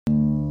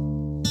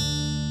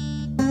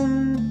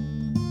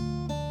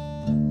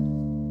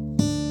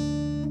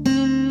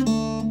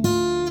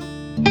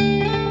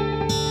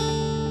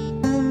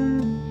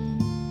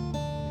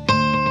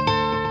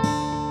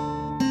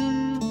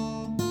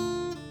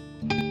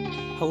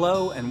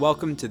Hello and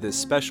welcome to this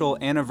special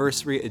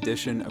anniversary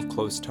edition of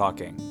Close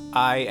Talking.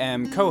 I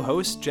am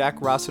co-host Jack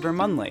Rossiter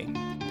Munley.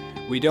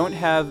 We don't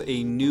have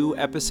a new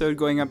episode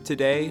going up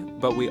today,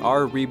 but we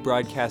are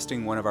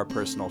rebroadcasting one of our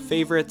personal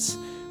favorites,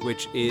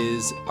 which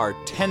is our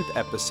 10th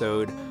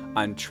episode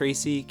on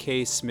Tracy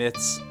K.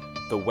 Smith's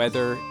The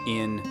Weather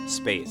in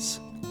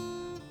Space.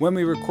 When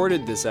we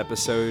recorded this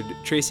episode,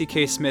 Tracy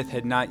K. Smith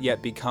had not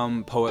yet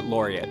become Poet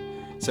Laureate,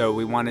 so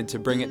we wanted to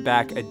bring it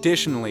back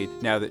additionally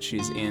now that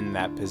she's in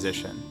that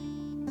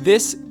position.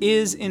 This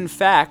is, in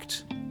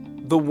fact,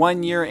 the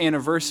 1-year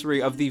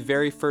anniversary of the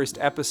very first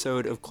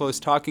episode of Close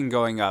Talking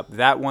going up.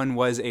 That one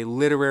was a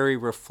literary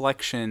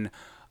reflection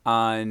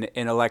on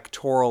an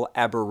electoral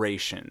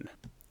aberration.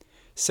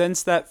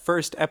 Since that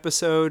first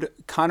episode,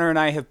 Connor and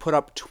I have put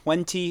up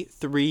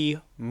 23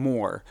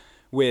 more,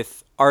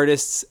 with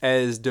artists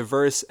as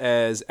diverse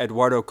as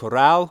Eduardo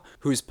Corral,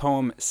 whose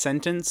poem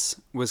Sentence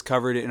was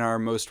covered in our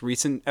most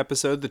recent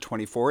episode, the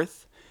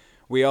 24th.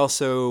 We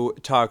also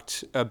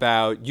talked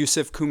about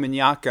Yusuf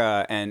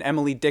Kumunyaka and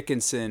Emily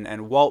Dickinson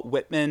and Walt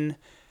Whitman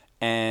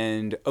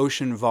and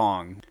Ocean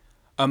Vuong,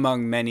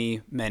 among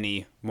many,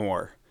 many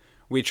more.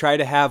 We try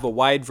to have a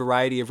wide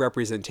variety of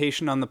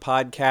representation on the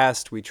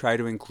podcast. We try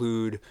to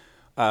include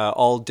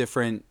all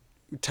different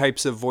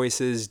types of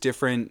voices,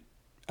 different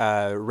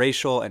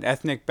racial and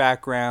ethnic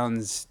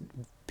backgrounds,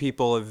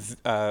 people of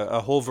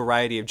a whole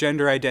variety of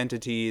gender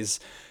identities,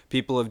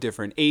 people of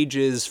different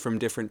ages from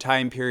different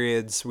time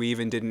periods. We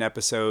even did an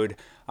episode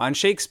on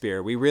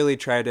Shakespeare. We really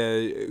try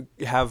to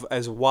have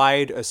as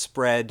wide a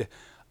spread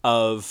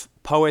of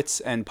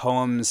poets and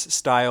poems,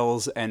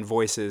 styles, and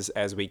voices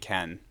as we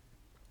can.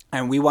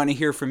 And we want to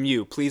hear from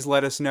you. Please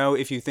let us know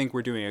if you think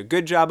we're doing a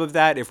good job of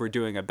that, if we're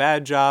doing a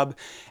bad job,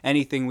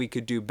 anything we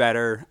could do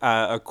better.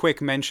 A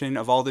quick mention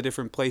of all the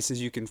different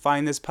places you can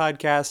find this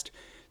podcast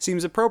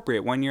seems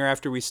appropriate 1 year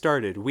after we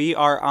started. We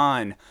are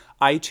on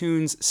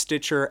iTunes,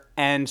 Stitcher,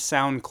 and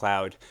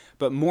SoundCloud.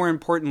 But more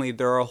importantly,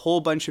 there are a whole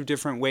bunch of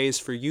different ways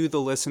for you, the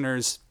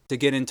listeners, to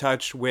get in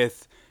touch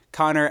with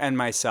Connor and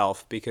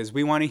myself, because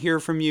we want to hear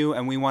from you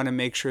and we want to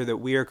make sure that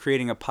we are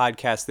creating a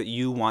podcast that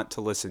you want to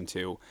listen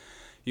to.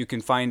 You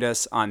can find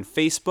us on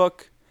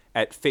Facebook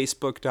at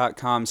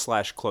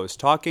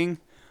facebook.com/closetalking.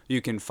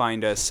 You can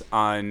find us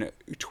on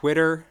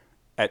Twitter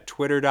at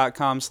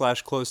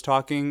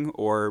twitter.com/closetalking,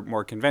 or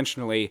more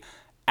conventionally,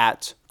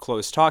 at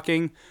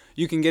closetalking.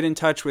 You can get in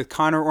touch with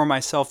Connor or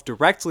myself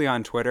directly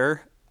on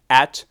Twitter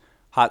at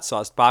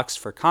hotsaucebox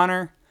for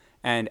Connor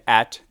and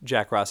at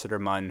Jack Rossiter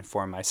Munn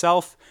for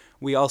myself.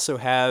 We also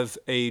have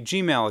a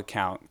Gmail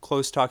account,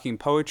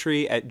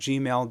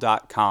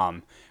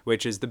 closetalkingpoetry@gmail.com,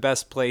 which is the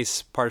best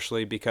place,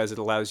 partially because it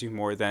allows you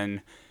more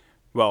than,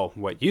 well,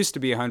 what used to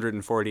be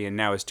 140 and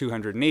now is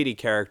 280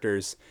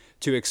 characters,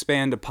 to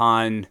expand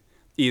upon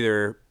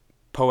either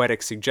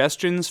poetic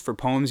suggestions for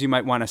poems you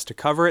might want us to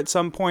cover at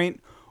some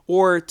point,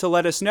 or to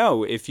let us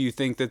know if you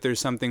think that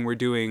there's something we're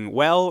doing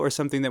well or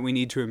something that we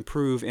need to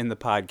improve in the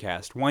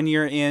podcast. 1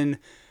 year in,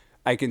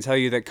 I can tell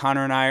you that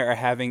Connor and I are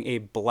having a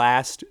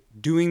blast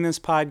doing this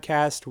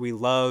podcast. We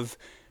love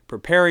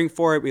preparing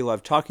for it. We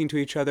love talking to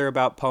each other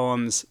about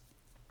poems.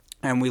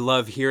 And we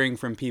love hearing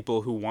from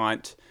people who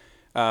want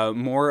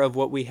more of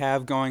what we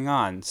have going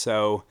on.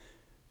 So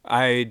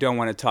I don't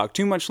want to talk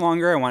too much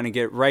longer. I want to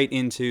get right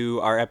into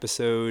our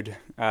episode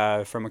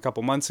from a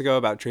couple months ago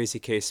about Tracy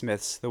K.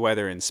 Smith's The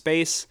Weather in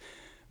Space.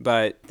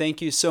 But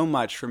thank you so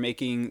much for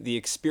making the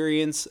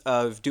experience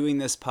of doing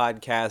this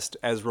podcast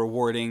as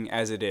rewarding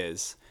as it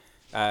is.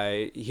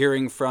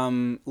 Hearing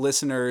from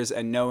listeners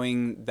and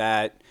knowing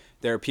that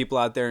there are people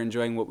out there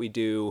enjoying what we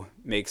do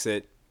makes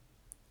it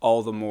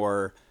all the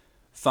more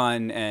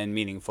fun and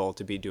meaningful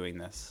to be doing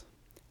this.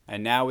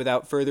 And now,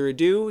 without further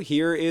ado,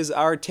 here is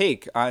our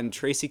take on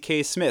Tracy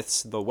K.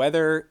 Smith's The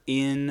Weather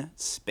in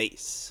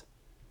Space.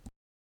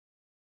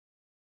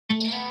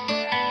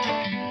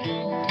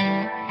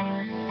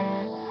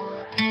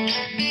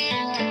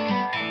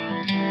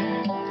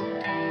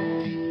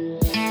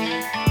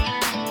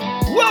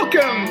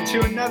 Welcome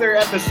to another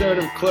episode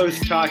of Close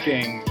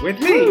Talking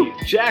with me,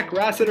 Jack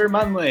Rossiter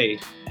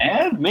Munley.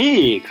 And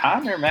me,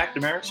 Connor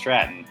McNamara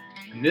Stratton.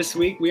 And this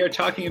week we are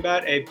talking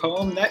about a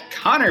poem that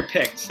Connor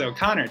picked. So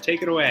Connor,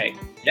 take it away.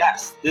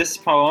 Yes, this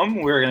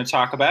poem we're going to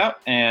talk about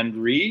and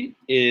read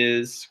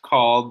is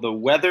called The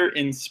Weather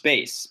in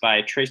Space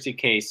by Tracy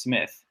K.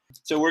 Smith.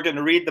 So we're going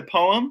to read the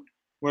poem,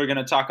 we're going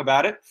to talk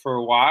about it for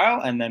a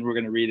while, and then we're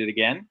going to read it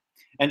again.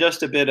 And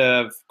just a bit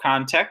of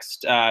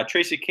context,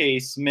 Tracy K.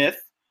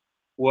 Smith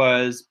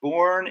was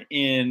born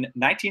in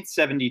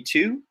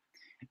 1972,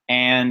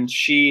 and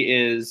she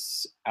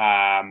is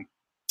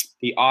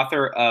the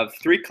author of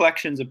 3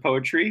 collections of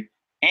poetry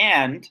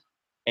and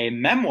a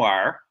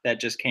memoir that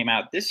just came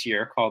out this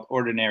year called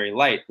Ordinary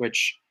Light,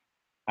 which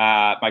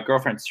my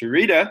girlfriend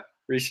Sarita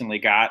recently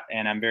got,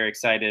 and I'm very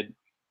excited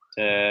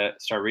to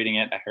start reading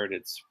it. I heard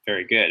it's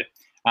very good.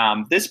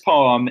 This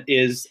poem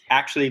is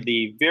actually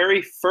the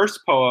very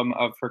first poem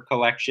of her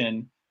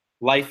collection,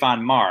 Life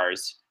on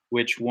Mars,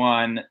 which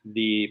won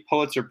the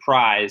Pulitzer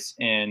Prize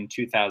in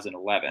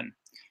 2011.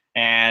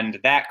 And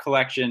that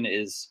collection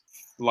is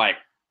like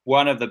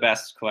one of the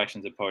best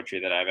collections of poetry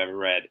that I've ever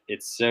read.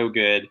 It's so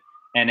good.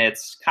 And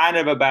it's kind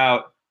of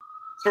about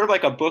sort of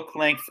like a book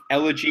length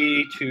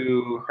elegy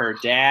to her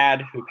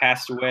dad who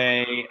passed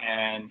away.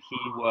 And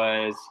he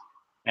was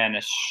an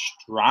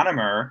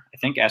astronomer, I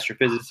think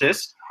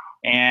astrophysicist.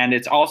 And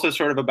it's also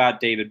sort of about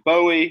David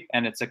Bowie.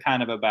 And it's a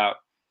kind of about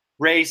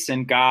race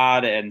and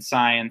God and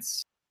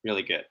science.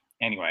 Really good.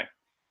 Anyway,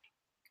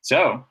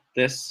 so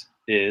this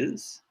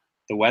is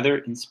The Weather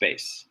in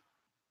Space.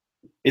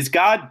 Is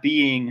God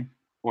being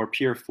or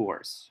pure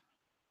force?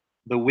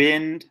 The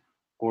wind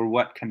or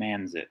what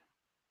commands it?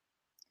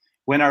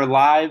 When our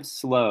lives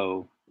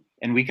slow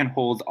and we can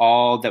hold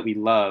all that we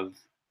love,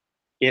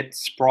 it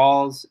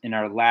sprawls in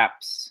our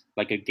laps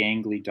like a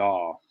gangly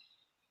doll.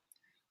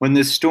 When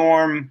the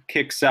storm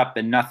kicks up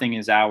and nothing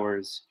is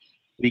ours,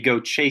 we go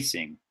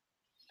chasing.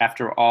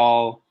 After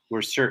all,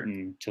 we're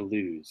certain to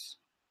lose.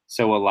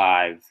 So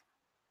alive,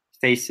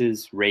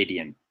 faces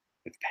radiant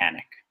with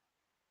panic.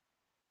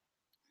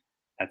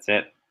 That's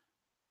it.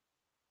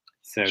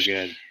 So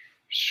good.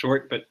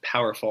 Short but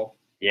powerful.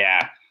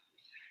 Yeah.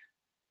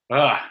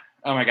 Oh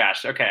my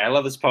gosh. Okay, I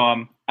love this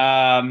poem.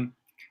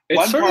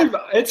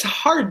 It's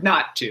hard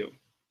not to.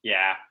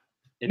 Yeah.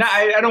 No,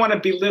 I don't want to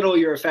belittle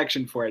your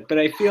affection for it, but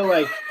I feel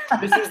like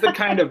this is the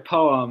kind of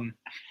poem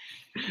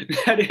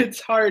that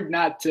it's hard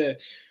not to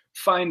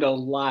find a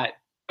lot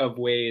of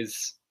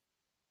ways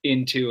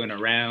into and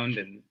around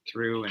and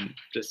through and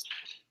just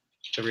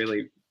to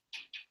really.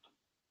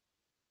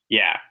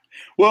 Yeah.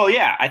 Well,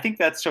 yeah, I think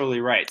that's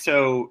totally right.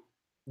 So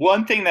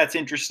one thing that's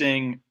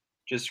interesting,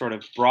 just sort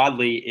of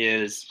broadly,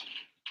 is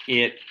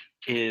it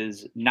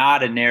is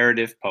not a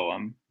narrative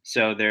poem.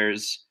 So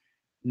there's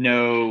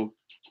no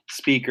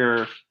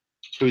speaker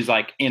who's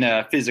like in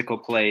a physical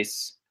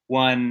place.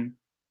 One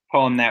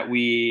poem that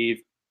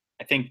we've,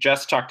 I think,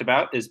 just talked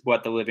about is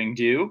What the Living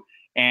Do.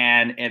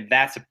 And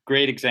that's a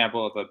great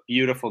example of a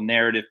beautiful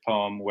narrative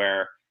poem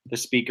where the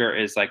speaker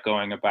is like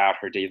going about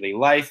her daily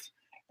life.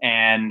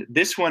 And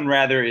this one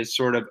rather is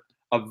sort of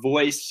a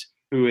voice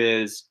who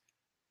is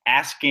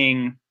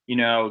asking,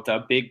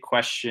 the big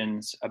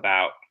questions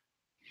about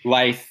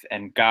life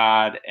and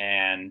God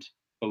and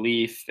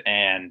belief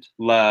and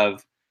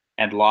love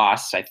and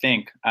loss, I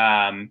think.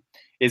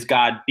 Is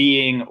God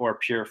being or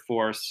pure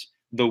force,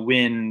 the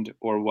wind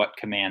or what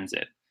commands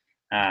it?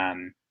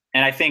 And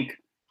I think,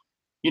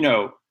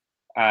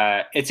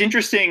 it's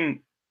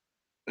interesting,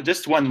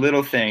 just one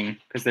little thing,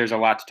 because there's a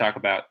lot to talk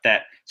about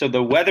that. So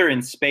The Weather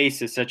in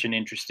Space is such an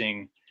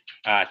interesting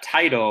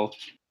title.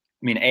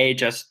 I mean,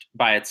 just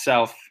by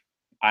itself,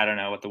 I don't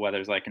know what the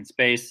weather's like in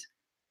space.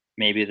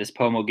 Maybe this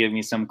poem will give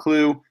me some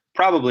clue.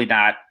 Probably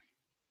not.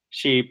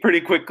 She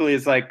pretty quickly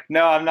is like,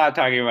 no, I'm not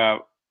talking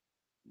about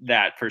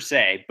that per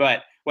se.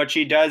 But what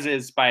she does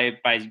is by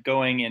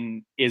going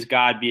in, is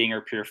God being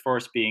or pure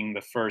force being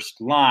the first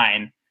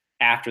line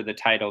after the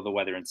title, The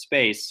Weather in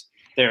Space,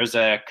 there's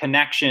a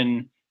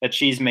connection that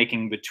she's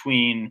making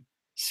between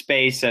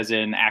space as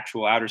in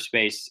actual outer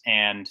space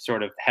and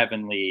sort of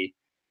heavenly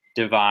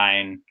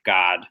divine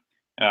God,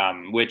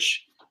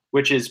 which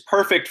is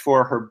perfect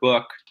for her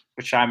book,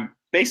 which I'm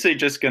basically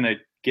just going to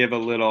give a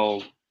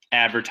little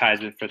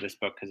advertisement for this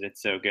book because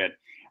it's so good.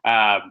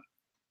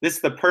 This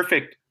is the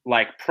perfect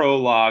like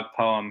prologue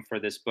poem for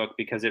this book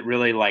because it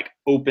really like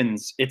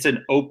it's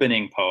an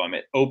opening poem.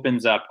 It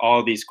opens up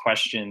all these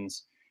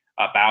questions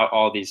about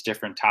all these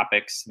different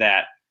topics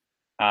that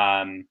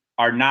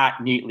are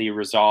not neatly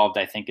resolved,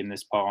 I think, in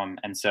this poem.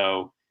 And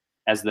so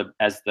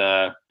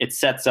it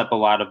sets up a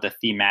lot of the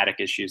thematic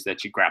issues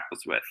that she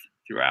grapples with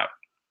throughout.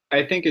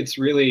 I think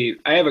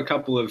I have a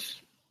couple of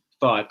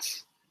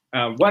thoughts.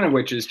 One of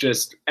which is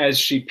just as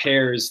she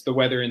pairs The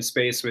Weather in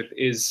Space with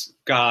Is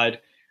God,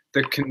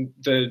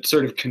 the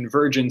sort of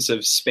convergence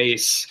of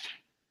space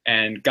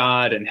and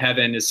God and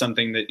heaven is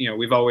something that,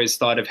 we've always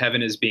thought of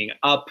heaven as being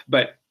up,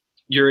 but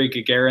Yuri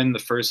Gagarin, the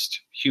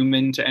first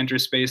human to enter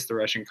space, the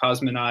Russian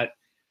cosmonaut,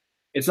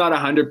 it's not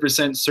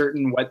 100%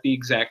 certain what the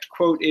exact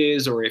quote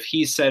is or if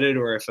he said it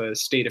or if a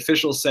state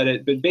official said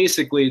it, but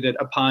basically that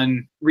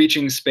upon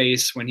reaching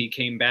space when he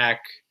came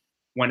back,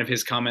 one of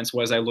his comments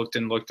was, I looked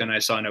and looked and I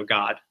saw no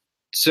God.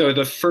 So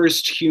the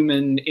first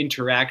human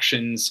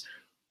interactions,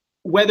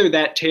 whether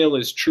that tale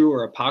is true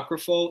or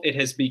apocryphal, it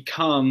has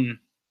become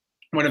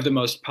one of the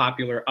most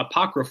popular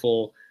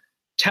apocryphal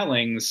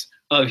tellings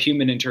of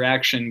human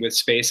interaction with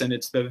space. And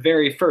it's the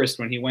very first,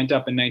 when he went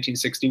up in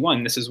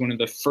 1961, this is one of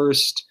the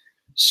first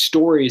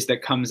stories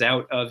that comes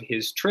out of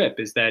his trip,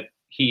 is that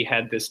he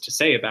had this to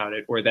say about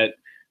it, or that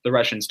the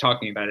Russians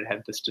talking about it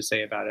had this to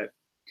say about it,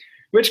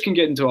 which can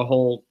get into a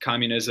whole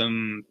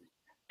communism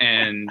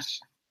and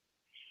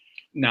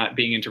not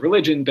being into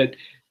religion. But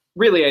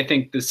really, I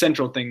think the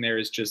central thing there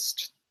is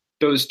just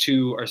those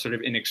two are sort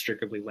of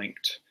inextricably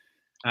linked.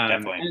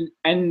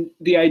 And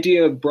the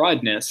idea of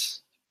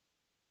broadness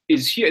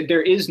is here.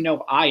 There is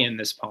no I in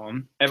this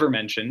poem ever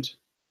mentioned.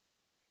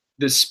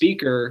 The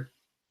speaker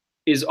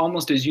is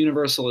almost as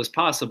universal as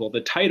possible.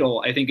 The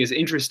title, I think, is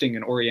interesting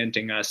in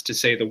orienting us to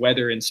say The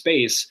Weather in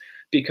Space,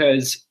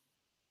 because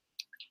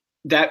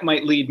that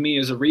might lead me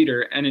as a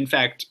reader, and in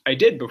fact, I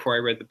did before I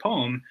read the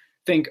poem,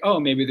 think, oh,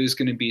 maybe there's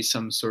going to be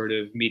some sort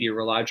of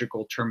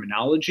meteorological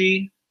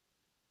terminology.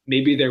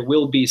 Maybe there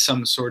will be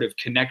some sort of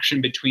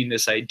connection between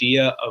this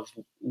idea of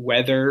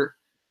weather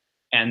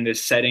and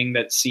this setting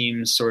that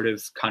seems sort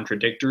of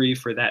contradictory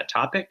for that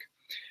topic.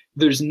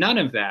 There's none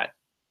of that.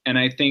 And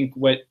I think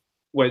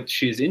what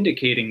she's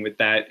indicating with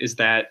that is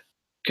that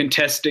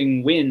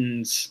contesting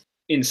winds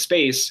in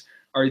space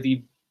are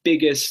the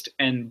biggest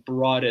and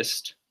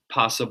broadest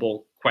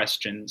possible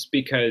questions,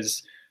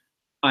 because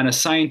on a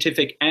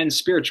scientific and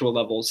spiritual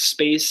level,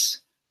 space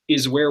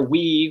is where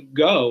we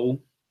go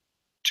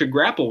to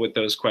grapple with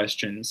those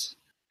questions.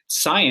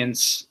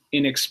 Science,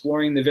 in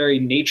exploring the very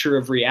nature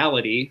of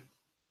reality,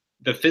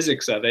 the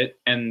physics of it,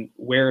 and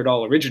where it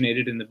all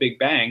originated in the Big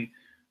Bang,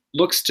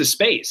 looks to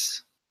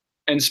space.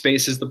 And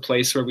space is the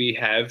place where we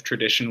have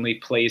traditionally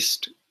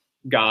placed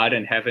God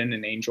and heaven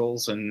and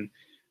angels and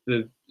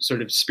the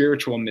sort of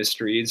spiritual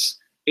mysteries.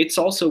 It's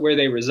also where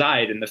they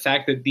reside. And the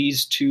fact that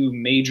these two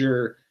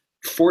major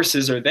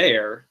forces are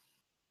there,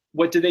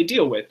 what do they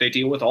deal with? They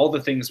deal with all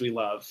the things we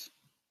love,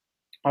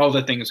 all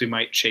the things we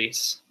might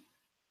chase.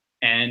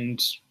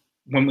 And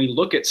when we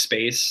look at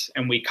space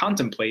and we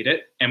contemplate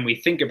it and we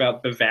think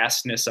about the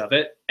vastness of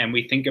it and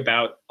we think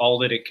about all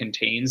that it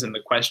contains and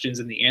the questions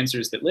and the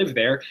answers that live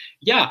there,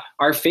 yeah,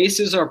 our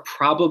faces are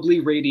probably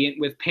radiant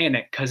with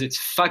panic because it's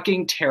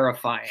fucking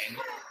terrifying.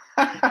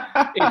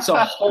 It's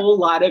a whole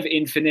lot of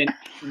infinite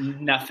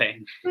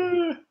nothing.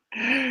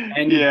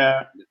 And,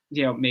 yeah,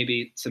 you know,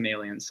 maybe some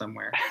aliens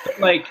somewhere. But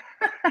like,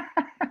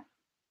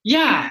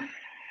 yeah.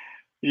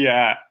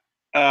 Yeah.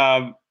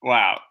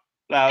 Wow.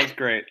 That was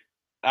great.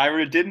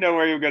 I didn't know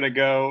where you were going to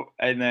go.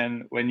 And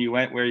then when you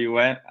went where you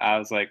went, I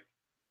was like,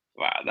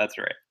 wow, that's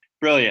right.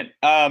 Brilliant.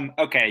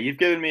 Okay. You've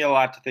given me a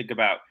lot to think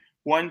about.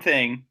 One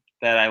thing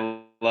that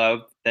I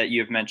love that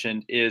you've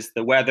mentioned is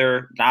the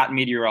weather, not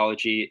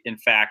meteorology. In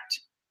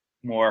fact,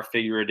 more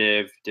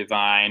figurative,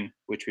 divine,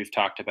 which we've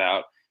talked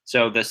about.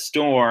 So the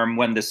storm,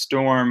 when the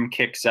storm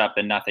kicks up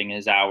and nothing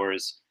is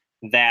ours,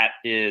 that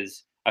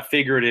is a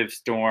figurative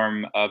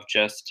storm of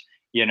just,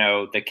 you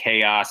know, the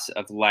chaos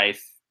of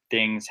life,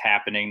 things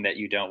happening that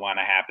you don't want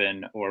to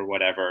happen or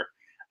whatever.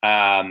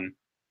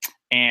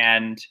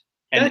 And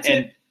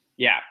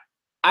yeah.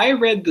 I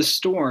read the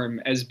storm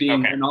as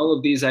being Okay. when all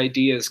of these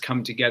ideas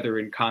come together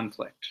in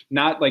conflict,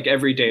 not like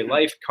everyday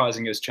life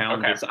causing us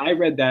challenges. Okay. I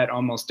read that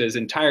almost as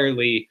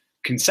entirely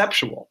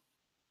conceptual.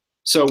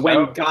 So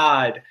when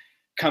God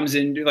comes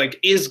in, like,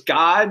 is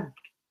God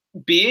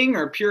being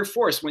or pure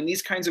force? When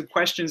these kinds of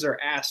questions are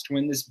asked,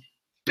 when this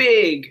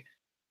big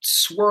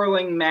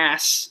swirling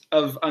mass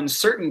of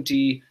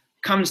uncertainty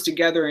comes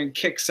together and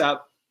kicks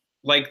up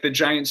like the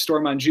giant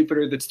storm on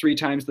Jupiter that's 3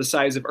 times the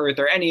size of Earth,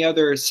 or any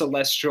other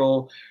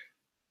celestial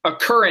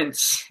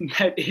occurrence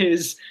that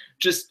is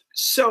just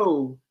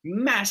so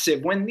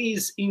massive, when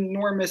these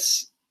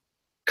enormous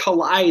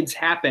collides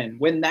happen,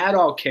 when that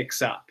all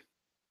kicks up,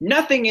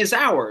 nothing is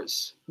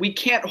ours. We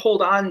can't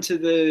hold on to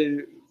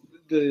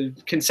the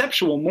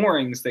conceptual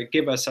moorings that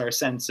give us our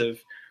sense of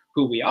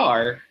who we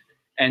are.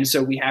 And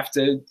so we have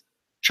to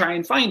try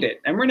and find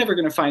it. And we're never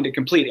going to find a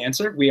complete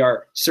answer. We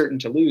are certain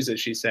to lose, as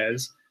she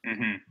says.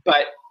 Mm-hmm.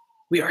 But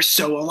we are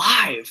so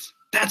alive.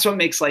 That's what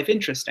makes life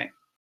interesting.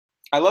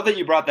 I love that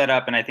you brought that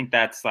up, and I think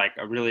that's like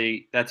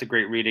that's a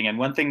great reading. And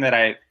one thing that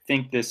I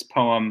think this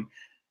poem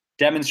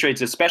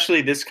demonstrates,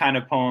 especially this kind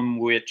of poem,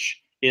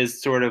 which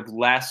is sort of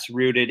less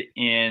rooted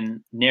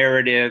in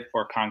narrative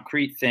or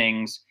concrete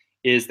things,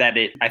 is that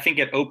I think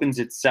it opens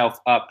itself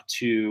up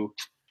to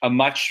a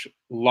much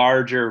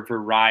larger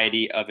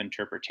variety of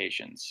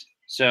interpretations.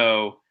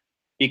 So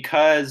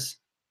because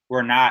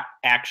we're not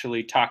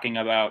actually talking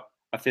about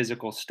a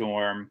physical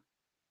storm,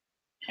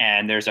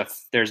 and there's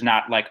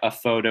not like a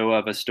photo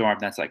of a storm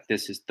that's like,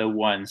 this is the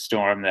one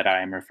storm that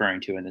I am referring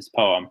to in this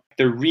poem.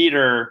 The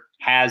reader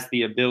has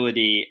the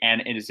ability,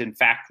 and it is in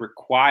fact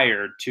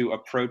required, to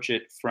approach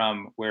it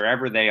from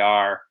wherever they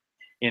are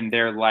in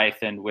their life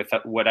and with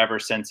whatever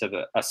sense of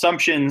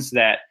assumptions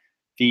that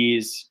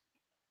these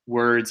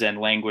words and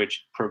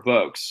language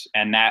provokes.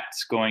 And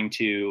that's going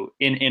to,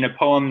 in a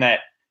poem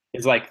that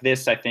is like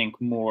this, I think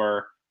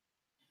more,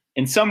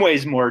 in some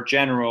ways more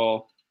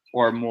general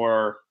or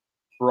more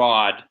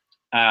broad,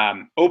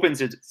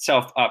 opens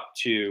itself up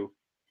to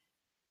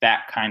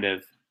that kind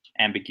of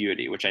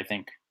ambiguity, which I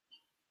think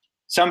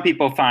some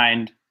people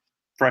find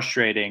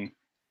frustrating.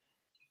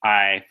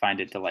 I find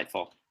it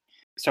delightful.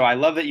 So I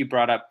love that you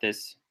brought up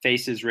this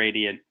faces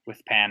radiant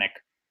with panic,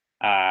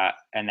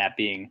 and that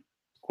being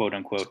quote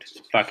unquote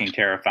fucking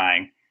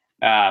terrifying.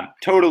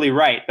 Totally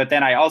right. But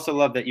then I also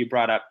love that you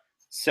brought up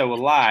so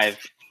alive,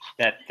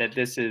 that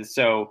this is,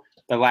 so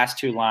the last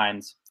 2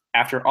 lines,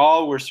 after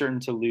all we're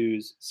certain to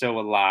lose, so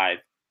alive,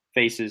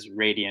 faces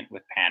radiant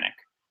with panic.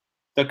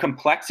 The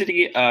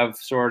complexity of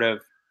sort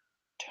of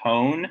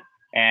tone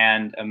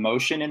and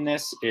emotion in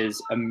this is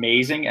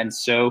amazing and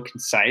so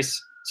concise.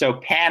 So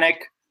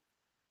panic,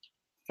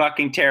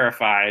 fucking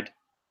terrified,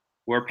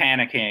 we're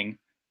panicking,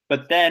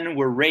 but then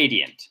we're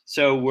radiant.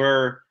 So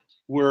we're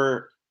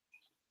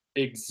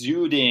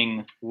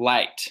exuding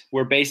light.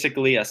 We're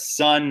basically a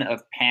sun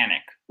of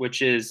panic,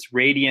 which is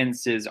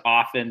radiance is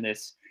often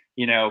this,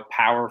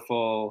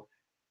 powerful,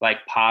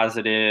 like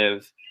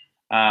positive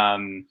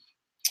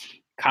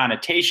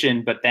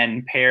connotation, but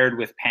then paired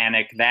with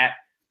panic, that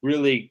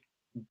really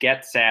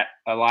gets at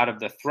a lot of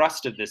the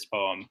thrust of this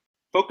poem.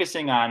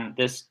 Focusing on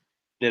this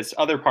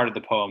other part of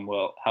the poem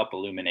will help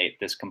illuminate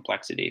this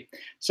complexity.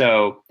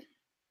 So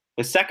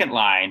the second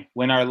line,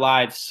 when our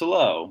lives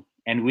slow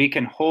and we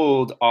can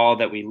hold all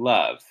that we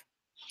love.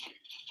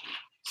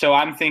 So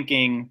I'm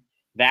thinking,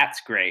 that's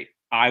great.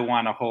 I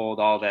want to hold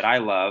all that I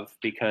love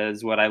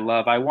because what I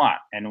love, I want.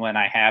 And when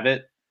I have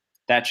it,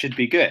 that should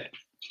be good.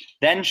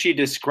 Then she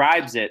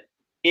describes it,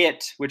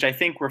 which I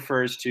think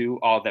refers to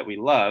all that we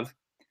love,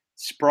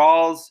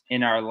 sprawls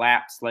in our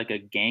laps like a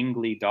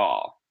gangly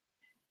doll.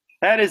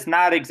 That is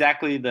not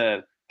exactly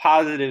the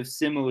positive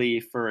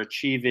simile for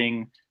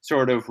achieving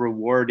sort of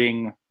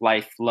rewarding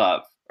life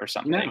love or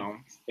something. No.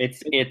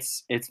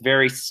 It's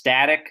very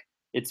static,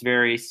 it's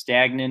very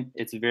stagnant,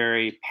 it's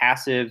very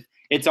passive.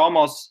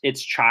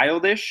 It's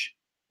childish.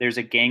 There's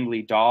a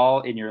gangly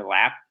doll in your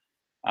lap.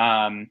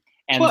 And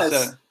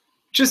plus,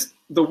 just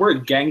the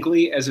word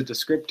gangly as a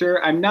descriptor,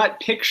 I'm not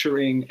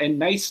picturing a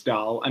nice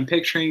doll. I'm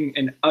picturing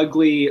an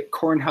ugly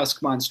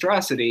cornhusk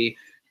monstrosity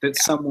that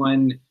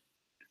someone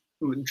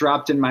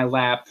dropped in my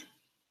lap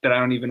that I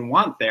don't even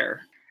want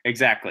there.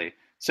 Exactly.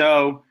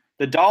 So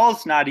the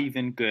doll's not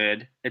even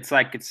good. It's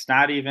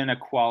not even a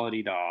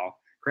quality doll.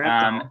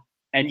 Doll.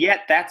 And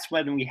yet that's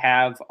when we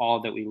have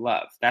all that we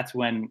love. That's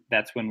when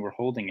we're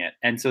holding it.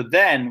 And so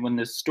then when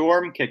the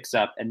storm kicks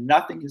up and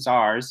nothing is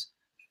ours,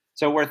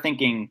 so we're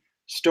thinking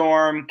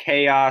storm,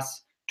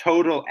 chaos,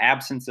 total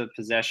absence of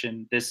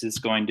possession. This is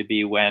going to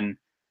be when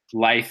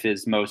life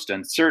is most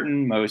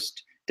uncertain,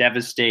 most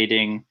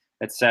devastating,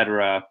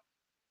 etc.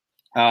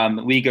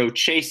 We go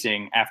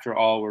chasing after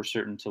all we're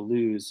certain to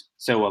lose,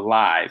 so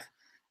alive.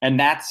 And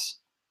that's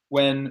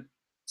when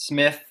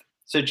Smith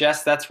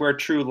suggests that's where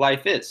true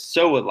life is,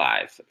 so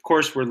alive. Of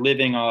course, we're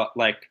living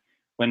like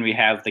when we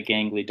have the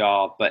gangly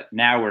doll, but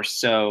now we're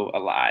so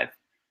alive.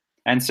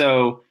 And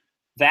so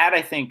that,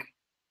 I think,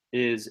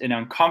 is an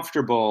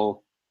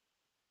uncomfortable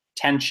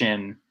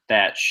tension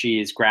that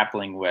she's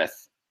grappling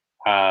with.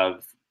 I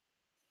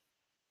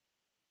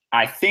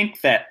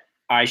think that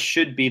I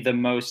should be the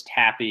most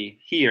happy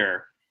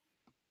here,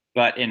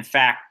 but in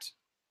fact,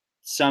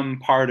 some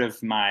part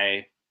of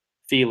my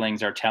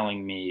feelings are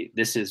telling me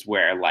this is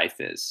where life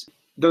is.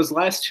 Those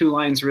last two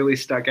lines really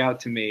stuck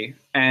out to me,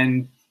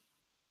 and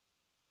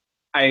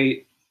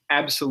I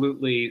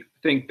absolutely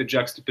think the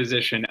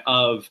juxtaposition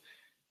of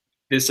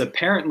this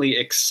apparently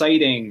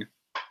exciting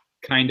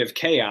kind of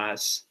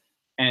chaos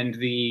and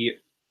the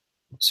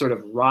sort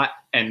of rot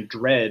and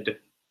dread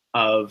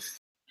of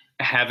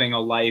having a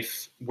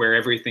life where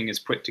everything is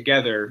put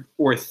together,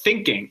 or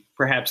thinking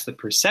perhaps the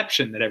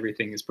perception that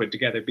everything is put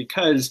together,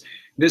 because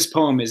this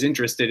poem is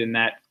interested in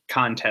that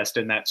contest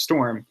and that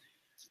storm.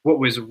 What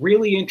was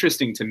really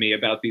interesting to me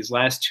about these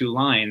last two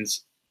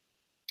lines,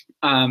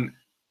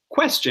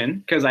 question,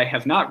 because I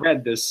have not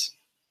read this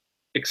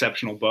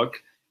exceptional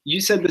book,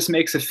 you said this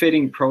makes a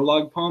fitting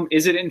prologue poem.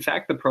 Is it in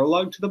fact the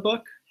prologue to the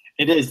book?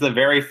 It is the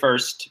very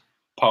first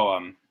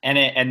poem,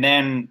 and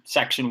then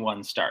section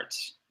 1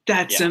 starts.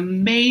 That's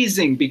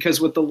amazing, because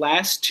what the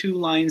last two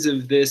lines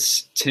of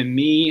this, to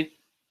me,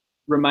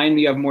 remind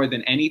me of more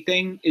than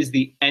anything is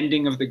the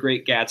ending of The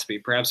Great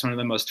Gatsby, perhaps one of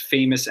the most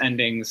famous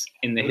endings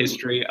in the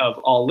history of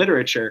all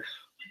literature.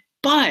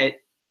 But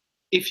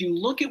if you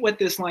look at what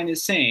this line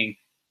is saying,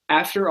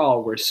 after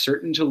all, we're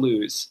certain to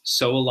lose,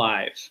 so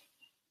alive,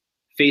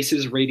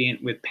 faces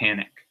radiant with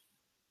panic.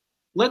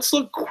 Let's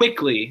look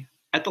quickly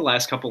at the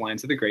last couple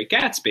lines of The Great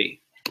Gatsby.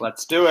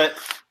 Let's do it.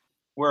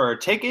 We're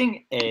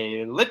taking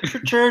a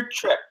literature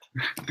trip.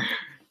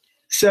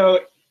 So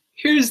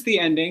here's the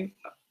ending,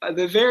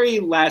 the very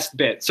last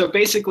bit. So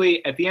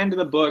basically, at the end of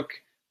the book,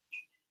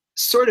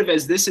 sort of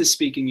as this is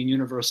speaking in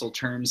universal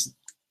terms,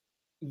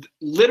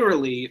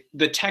 literally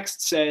the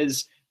text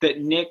says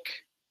that Nick,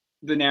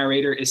 the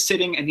narrator, is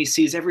sitting and he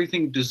sees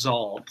everything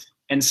dissolve.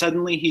 And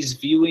suddenly he's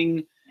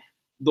viewing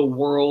the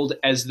world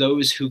as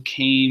those who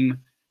came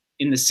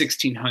in the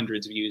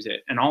 1600s views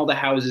it, and all the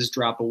houses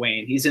drop away,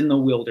 and he's in the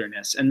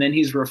wilderness. And then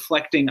he's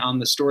reflecting on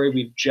the story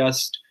we've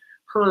just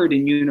heard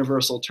in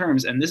universal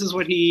terms, and this is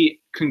what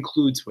he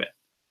concludes with.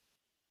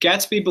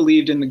 Gatsby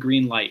believed in the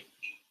green light,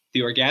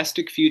 the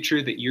orgastic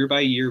future that year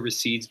by year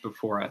recedes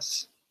before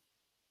us.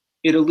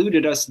 It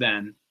eluded us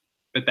then,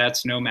 but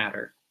that's no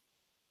matter.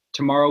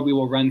 Tomorrow we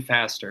will run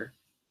faster,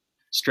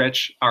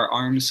 stretch our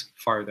arms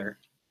farther,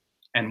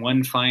 and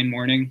one fine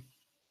morning,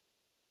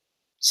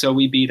 so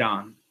we beat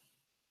on,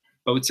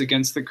 boats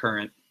against the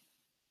current,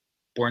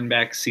 borne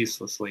back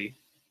ceaselessly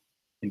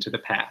into the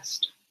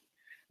past.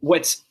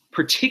 What's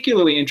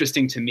particularly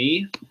interesting to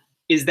me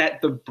is that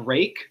the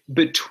break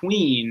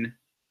between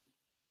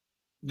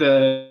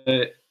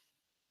the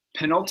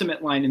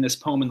penultimate line in this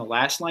poem and the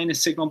last line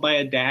is signaled by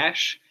a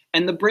dash,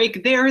 and the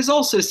break there is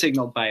also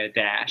signaled by a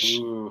dash.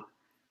 Ooh.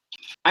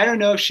 I don't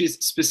know if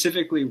she's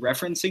specifically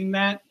referencing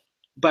that,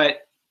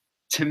 but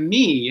to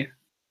me,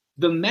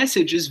 the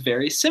message is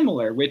very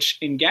similar, which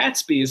in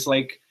Gatsby is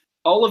like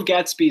all of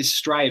Gatsby's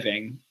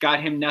striving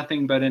got him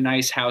nothing but a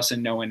nice house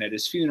and no one at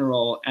his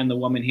funeral, and the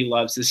woman he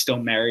loves is still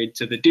married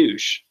to the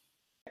douche.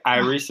 I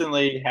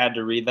recently had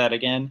to read that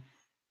again.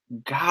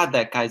 God,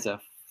 that guy's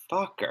a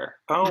fucker.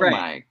 Oh Right.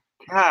 my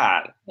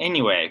God.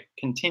 Anyway,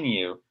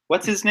 continue.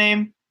 What's his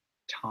name?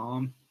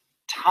 Tom.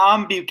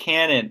 Tom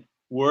Buchanan.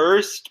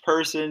 Worst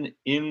person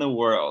in the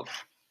world.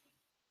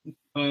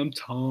 I'm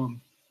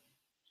Tom.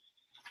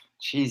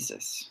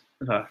 Jesus.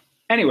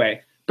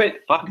 Anyway, but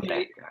Fuck that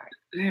guy.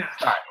 Yeah.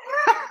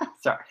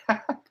 Sorry.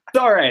 It's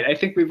all right. I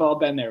think we've all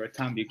been there with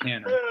Tom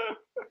Buchanan.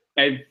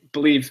 I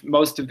believe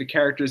most of the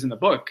characters in the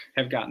book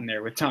have gotten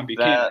there with Tom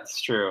Buchanan.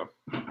 That's true.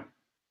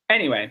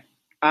 Anyway,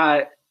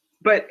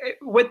 but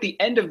what the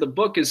end of the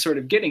book is sort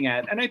of getting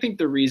at, and I think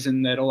the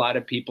reason that a lot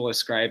of people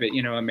ascribe it,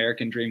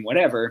 American dream,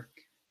 whatever,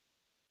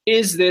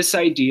 is this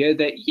idea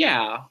that,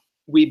 yeah,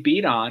 we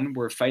beat on,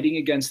 we're fighting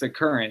against the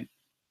current.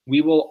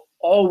 We will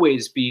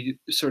always be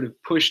sort of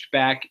pushed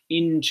back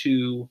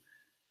into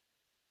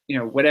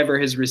whatever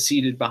has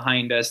receded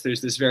behind us. There's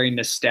this very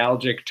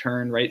nostalgic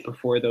turn right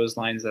before those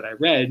lines that I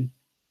read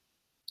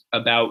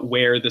about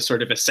where the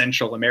sort of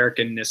essential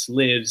Americanness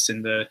lives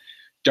in the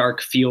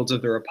dark fields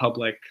of the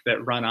Republic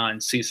that run on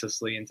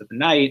ceaselessly into the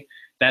night.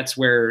 That's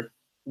where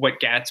what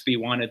Gatsby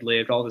wanted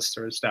lived, all this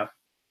sort of stuff.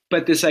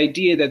 But this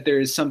idea that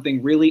there is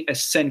something really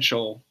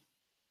essential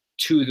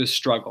to the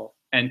struggle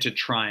and to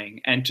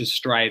trying and to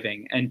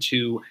striving and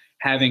to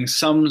having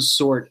some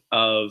sort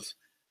of,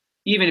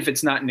 even if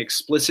it's not an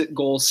explicit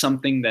goal,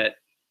 something that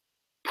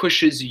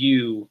pushes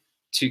you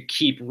to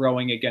keep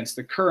rowing against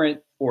the current,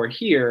 or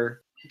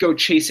here, go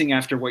chasing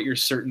after what you're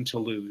certain to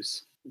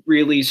lose.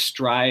 Really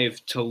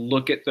strive to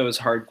look at those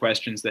hard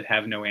questions that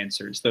have no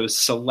answers, those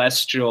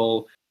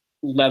celestial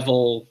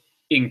level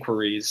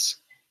inquiries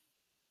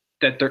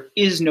that there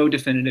is no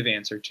definitive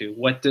answer to.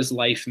 What does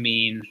life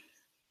mean?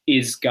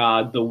 Is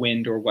God the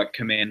wind, or what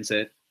commands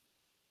it?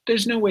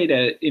 There's no way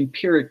to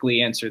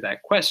empirically answer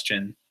that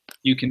question.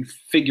 You can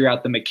figure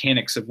out the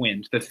mechanics of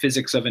wind, the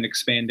physics of an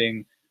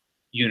expanding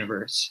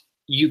universe.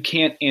 You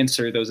can't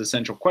answer those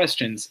essential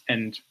questions.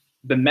 And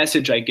the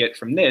message I get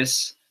from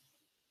this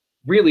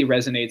really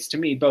resonates to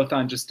me, both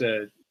on just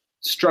a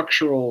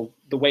structural,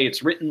 the way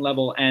it's written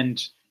level,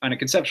 and on a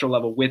conceptual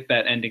level with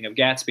that ending of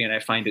Gatsby. And I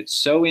find it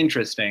so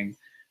interesting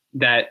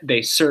that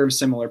they serve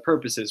similar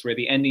purposes, where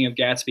the ending of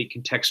Gatsby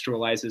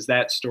contextualizes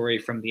that story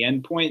from the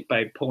end point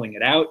by pulling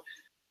it out.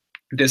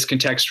 This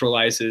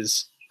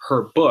contextualizes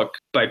her book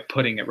by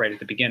putting it right at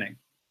the beginning.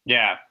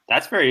 Yeah,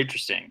 that's very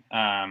interesting.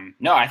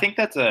 No, I think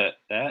that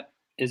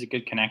is a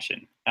good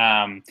connection.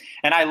 And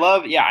I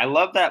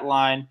love that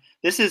line.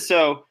 This is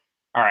so,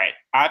 all right,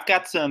 I've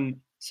got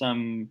some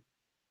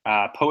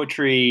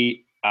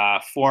poetry,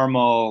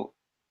 formal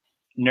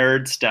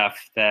nerd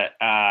stuff that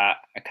I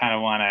kind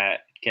of want to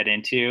get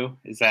into.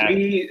 Is that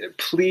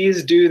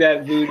please do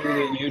that voodoo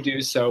that you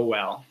do so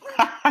well?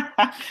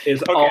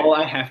 Is okay. All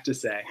I have to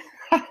say.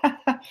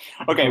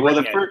 Okay,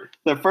 well,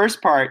 the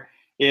first part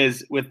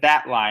is with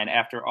that line,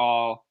 after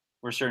all,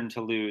 we're certain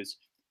to lose.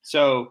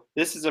 So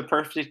this is a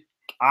perfect,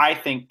 I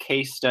think,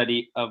 case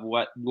study of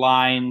what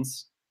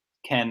lines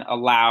can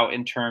allow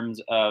in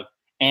terms of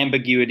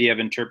ambiguity of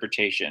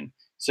interpretation.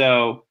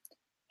 So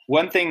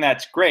one thing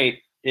that's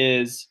great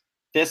is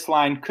this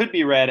line could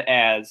be read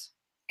as,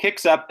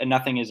 kicks up and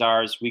nothing is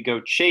ours. We go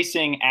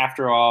chasing,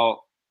 after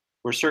all,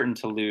 we're certain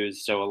to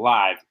lose, so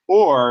alive.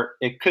 Or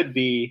it could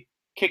be,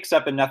 kicks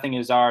up and nothing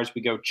is ours.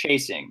 We go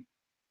chasing.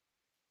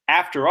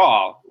 After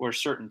all, we're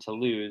certain to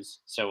lose,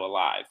 so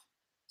alive.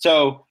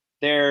 So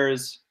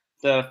there's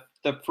the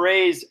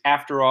phrase,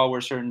 after all,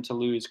 we're certain to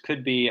lose,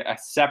 could be a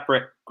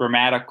separate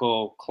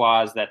grammatical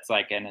clause that's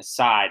like an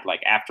aside,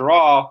 like after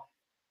all,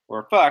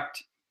 we're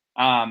fucked.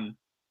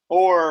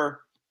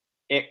 Or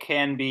it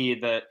can be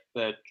the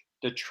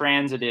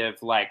transitive,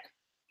 like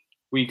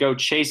we go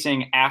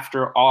chasing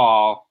after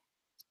all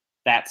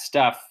that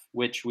stuff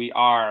which we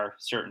are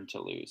certain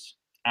to lose.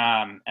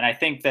 And I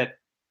think that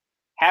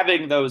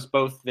having those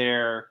both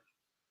there,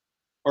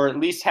 or at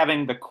least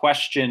having the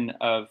question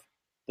of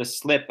the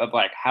slip of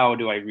like, how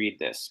do I read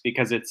this?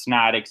 Because it's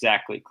not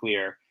exactly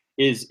clear,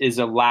 is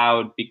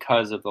allowed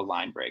because of the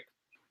line break.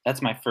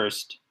 That's my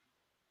first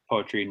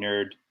poetry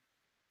nerd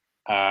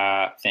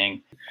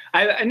thing.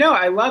 I know,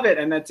 I love it.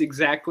 And that's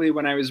exactly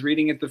when I was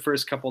reading it the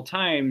first couple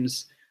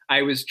times,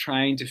 I was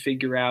trying to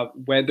figure out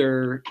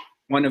whether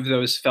one of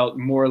those felt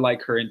more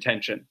like her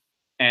intention.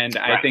 And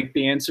right. I think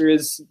the answer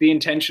is the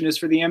intention is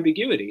for the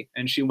ambiguity.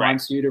 And she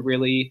wants you to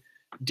really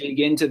dig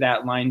into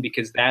that line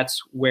because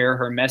that's where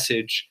her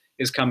message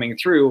is coming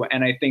through.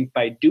 And I think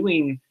by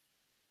doing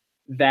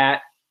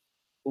that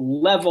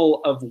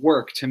level of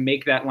work to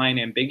make that line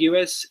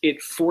ambiguous,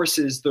 it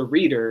forces the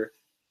reader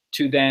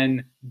to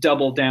then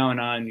double down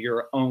on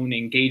your own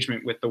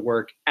engagement with the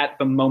work at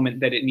the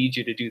moment that it needs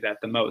you to do that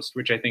the most,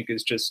 which I think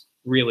is just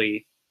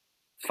really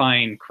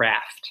fine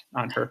craft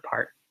on her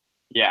part.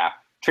 Yeah.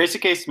 Tracy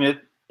K. Smith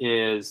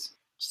is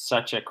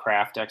such a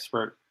craft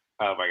expert.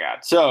 Oh my God.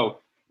 So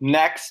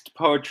next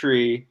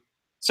poetry.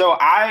 So all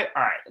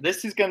right,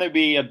 this is going to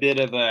be a bit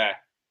of a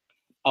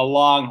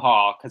long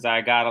haul because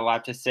I got a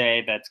lot to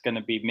say that's going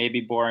to be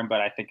maybe boring,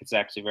 but I think it's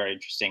actually very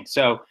interesting.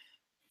 So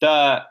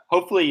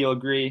hopefully you'll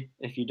agree.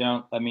 If you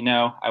don't, let me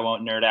know. I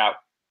won't nerd out,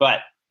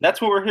 but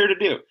that's what we're here to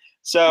do.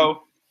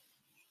 So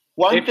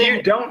if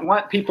you don't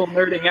want people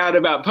nerding out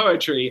about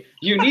poetry,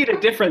 you need a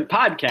different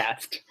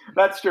podcast.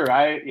 That's true.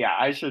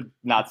 I should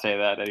not say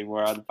that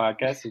anymore on the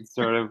podcast. It's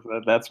sort of,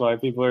 that's why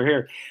people are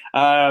here.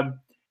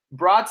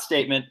 Broad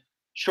statement,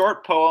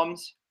 short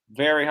poems,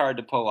 very hard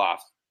to pull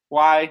off.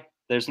 Why?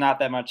 There's not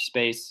that much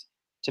space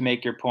to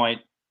make your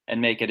point and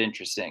make it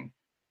interesting.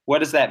 What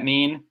does that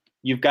mean?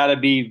 You've got to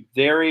be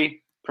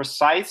very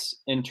precise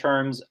in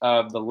terms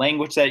of the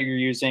language that you're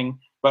using,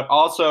 but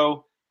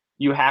also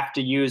you have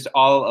to use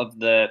all of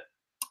the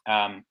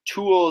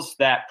tools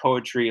that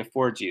poetry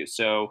affords you.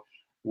 So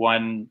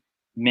one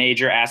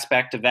major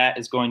aspect of that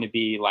is going to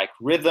be like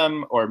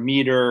rhythm or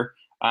meter.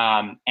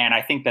 And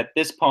I think that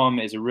this poem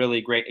is a really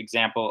great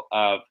example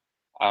of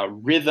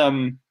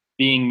rhythm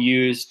being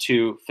used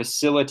to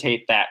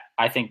facilitate that,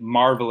 I think,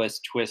 marvelous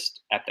twist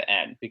at the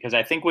end. Because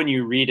I think when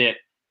you read it,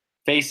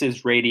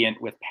 Faces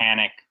Radiant with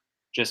Panic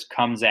just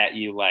comes at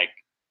you like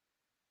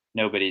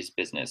nobody's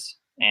business.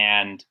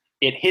 And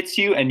it hits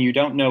you and you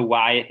don't know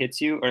why it hits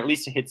you, or at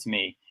least it hits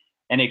me.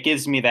 And it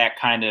gives me that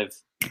kind of,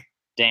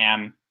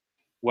 damn,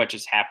 what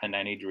just happened?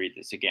 I need to read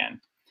this again.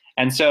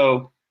 And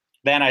so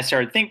then I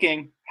started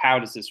thinking, how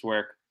does this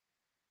work?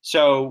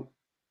 So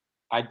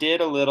I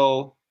did a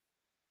little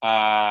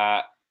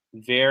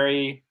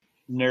very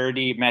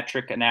nerdy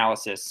metric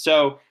analysis.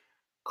 So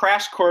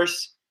crash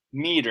course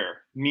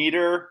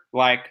meter,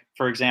 like,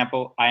 for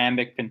example,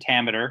 iambic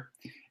pentameter,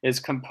 is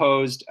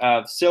composed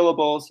of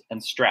syllables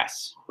and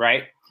stress,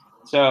 right?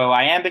 So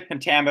iambic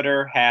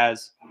pentameter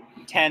has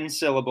 10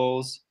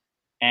 syllables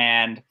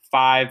and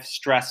 5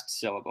 stressed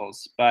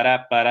syllables.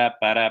 Ba-da, ba-da,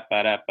 ba-da,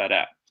 ba-da,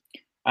 ba-da.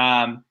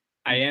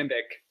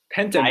 Iambic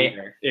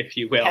pentameter, if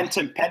you will.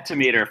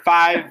 Pentameter,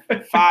 5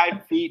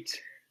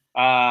 feet.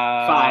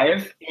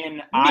 5 in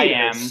meters.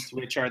 iambs,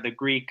 which are the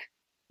Greek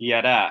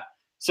yada.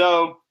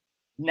 So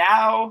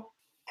now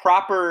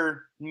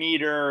proper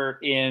meter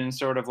in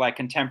sort of like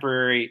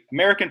contemporary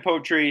American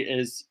poetry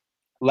is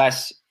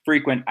less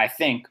frequent, I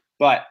think.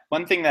 But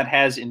one thing that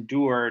has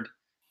endured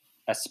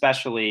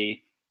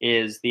especially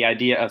is the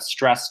idea of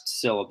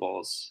stressed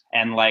syllables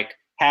and like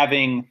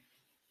having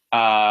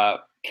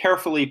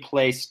carefully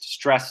placed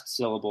stressed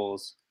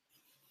syllables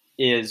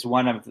is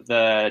one of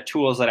the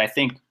tools that I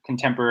think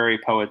contemporary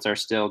poets are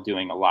still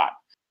doing a lot.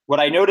 What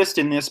I noticed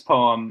in this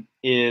poem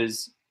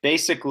is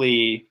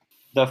basically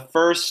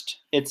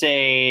it's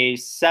a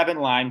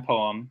 7-line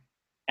poem,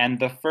 and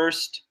the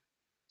first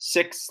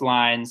 6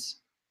 lines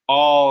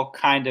all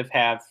kind of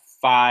have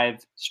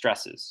 5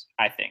 stresses,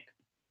 I think.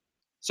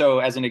 So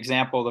as an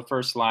example, the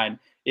first line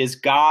is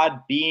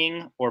God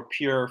being or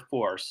pure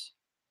force,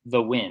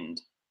 the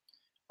wind.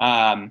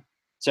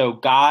 So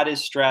God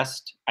is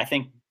stressed. I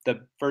think the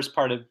first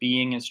part of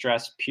being is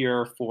stressed,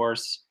 pure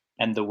force,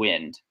 and the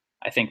wind.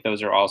 I think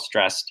those are all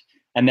stressed.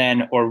 And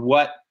then, or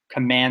what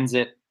commands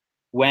it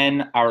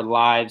when our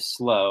lives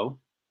slow.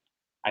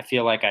 I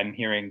feel like I'm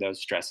hearing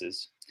those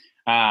stresses.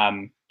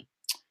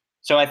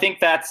 So I think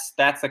that's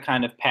the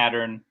kind of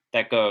pattern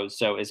that goes.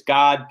 So is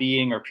God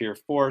being or pure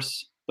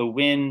force, the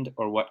wind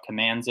or what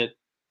commands it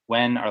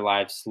when our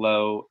lives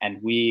slow,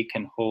 and we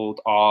can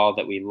hold all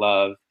that we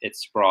love, it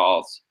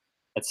sprawls,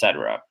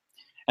 etc.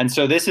 And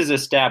so this is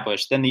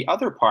established. Then the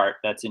other part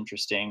that's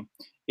interesting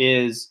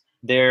is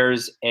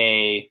there's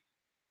a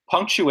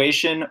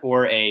punctuation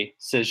or a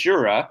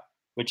caesura,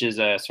 which is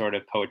a sort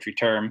of poetry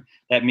term.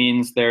 That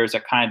means there's a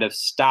kind of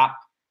stop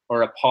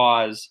or a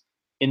pause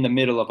in the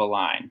middle of a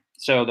line.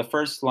 So the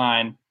first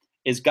line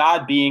is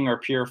God being or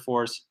pure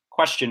force, ?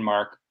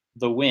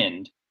 The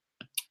wind.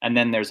 And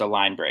then there's a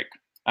line break.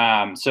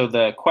 So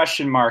the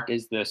question mark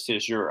is the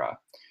caesura.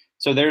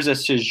 So there's a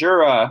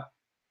caesura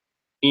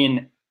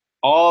in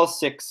all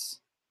 6,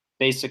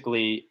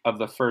 basically, of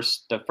the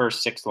first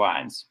 6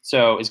 lines.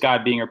 So is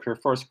God being or pure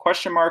force ?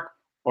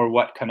 Or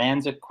what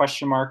commands it ?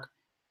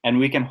 And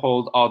we can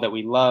hold all that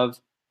we love,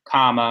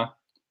 comma,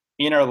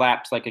 in our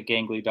laps like a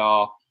gangly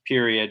doll,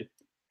 period,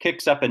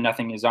 kicks up and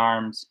nothing is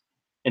ours,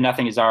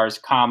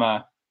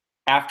 comma,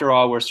 after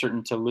all we're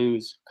certain to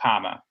lose,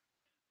 comma.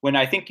 When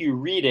I think you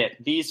read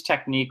it, these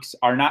techniques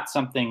are not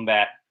something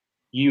that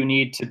you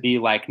need to be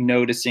like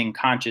noticing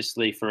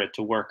consciously for it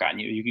to work on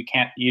you.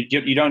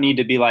 You don't need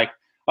to be like,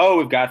 oh,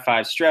 we've got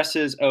 5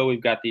 stresses. Oh,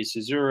 we've got these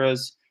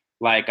caesuras.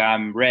 Like,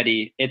 I'm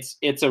ready. It's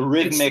a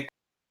rhythmic.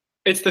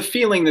 It's the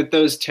feeling that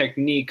those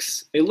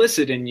techniques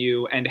elicit in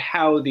you and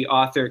how the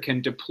author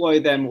can deploy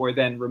them or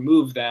then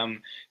remove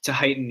them to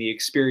heighten the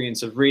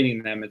experience of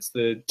reading them. It's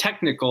the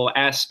technical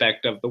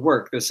aspect of the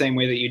work, the same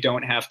way that you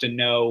don't have to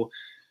know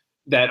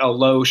that a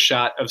low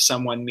shot of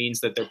someone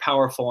means that they're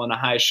powerful and a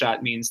high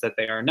shot means that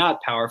they are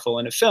not powerful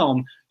in a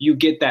film. You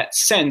get that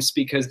sense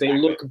because they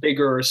look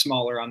bigger or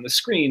smaller on the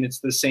screen.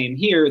 It's the same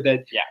here,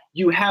 that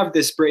you have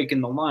this break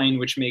in the line,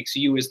 which makes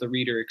you as the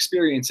reader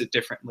experience it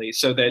differently.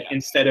 So that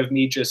instead of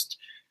me just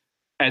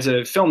as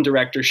a film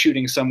director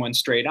shooting someone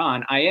straight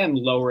on, I am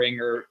lowering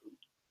or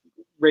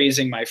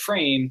raising my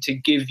frame to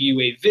give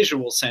you a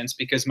visual sense,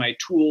 because my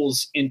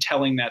tools in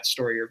telling that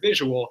story are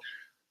visual.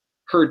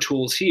 Her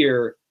tools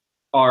here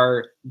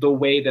are the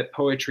way that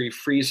poetry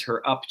frees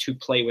her up to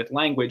play with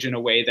language in a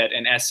way that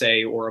an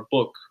essay or a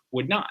book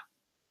would not.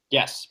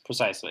 Yes,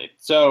 precisely.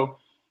 So,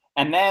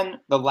 and then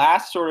the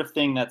last sort of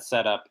thing that's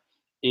set up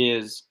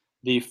is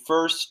the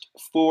first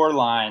 4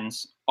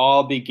 lines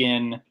all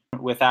begin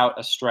without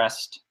a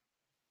stressed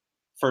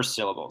first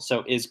syllable.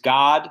 So is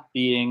God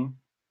being,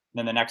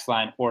 then the next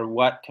line, or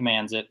what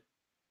commands it,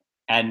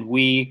 and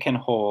we can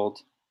hold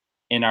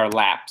in our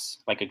laps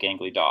like a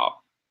gangly doll.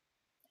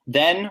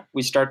 Then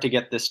we start to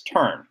get this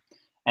turn.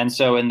 And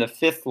so in the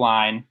 5th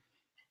line,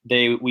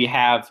 we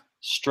have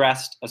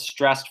a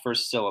stressed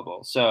first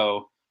syllable.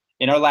 So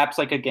in our laps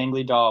like a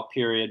gangly doll,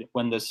 period,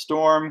 when the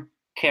storm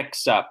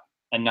kicks up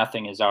and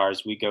nothing is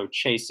ours, we go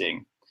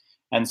chasing.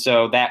 And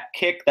so that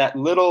kick, that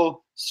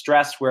little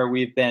stress where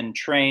we've been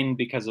trained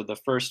because of the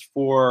first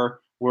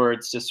 4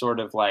 words to sort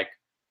of like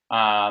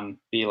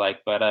be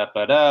like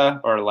ba-da,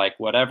 or like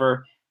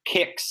whatever,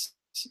 kicks.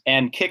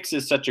 And kicks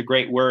is such a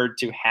great word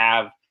to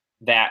have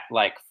that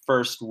like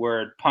first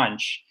word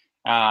punch.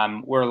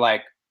 We're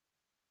like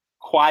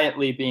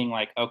quietly being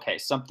like, okay,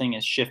 something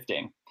is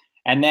shifting.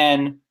 And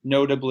then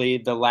notably,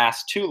 the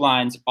last 2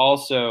 lines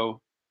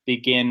also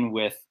begin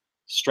with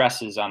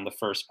stresses on the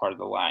first part of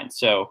the line.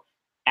 So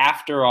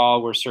after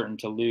all, we're certain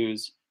to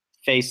lose,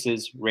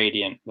 faces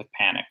radiant with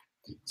panic.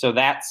 So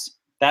that's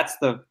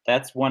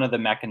one of the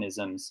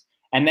mechanisms.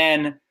 And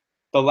then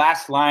the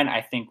last line,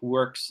 I think,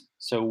 works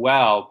so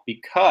well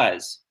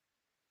because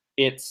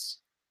it's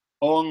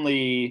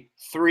only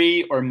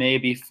 3 or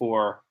maybe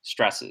 4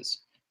 stresses.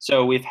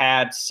 So we've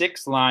had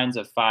 6 lines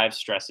of 5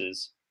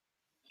 stresses,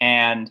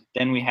 and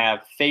then we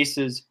have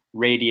faces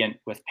radiant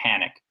with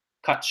panic,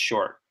 cuts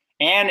short.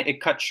 And it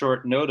cuts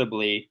short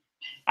notably,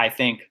 I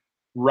think,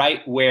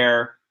 right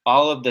where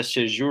all of the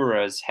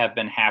caesuras have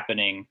been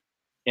happening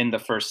in the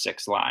first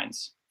 6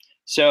 lines.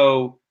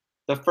 So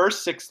the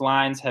first 6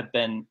 lines have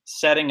been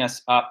setting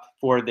us up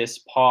for this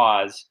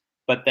pause,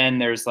 but then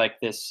there's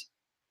like this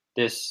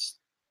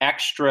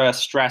extra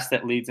stress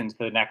that leads into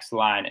the next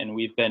line. And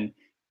we've been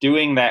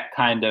doing that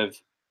kind of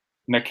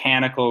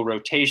mechanical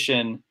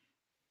rotation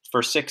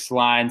for 6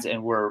 lines,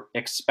 and we're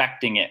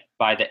expecting it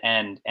by the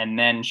end. And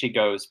then she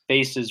goes,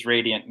 faces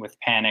radiant with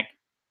panic,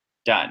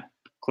 done,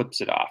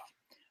 clips it off.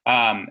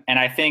 And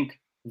I think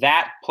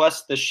that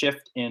plus the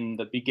shift in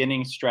the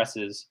beginning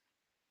stresses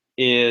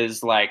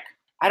is like,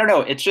 I don't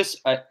know, it's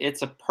just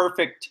it's a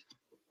perfect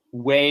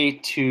way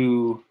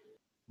to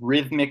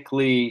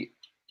rhythmically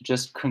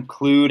just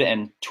conclude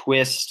and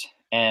twist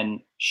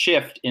and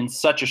shift in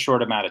such a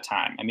short amount of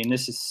time. I mean,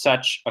 this is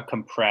such a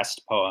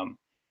compressed poem.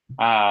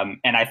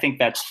 And I think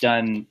that's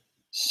done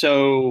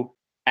so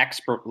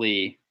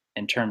expertly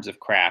in terms of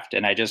craft.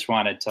 And I just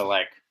wanted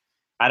to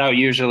I don't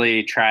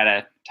usually try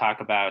to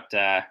talk about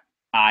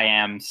I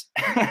ams,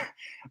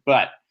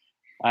 but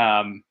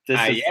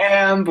I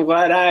am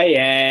what I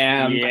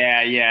am.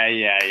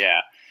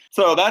 Yeah.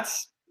 So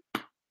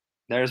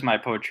there's my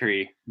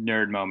poetry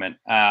nerd moment.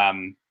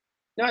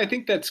 No, I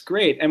think that's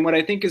great. And what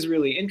I think is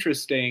really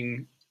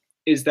interesting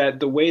is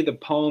that the way the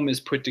poem is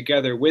put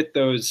together with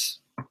those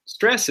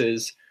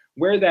stresses,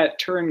 where that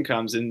turn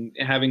comes in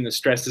having the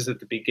stresses at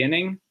the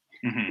beginning,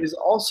 is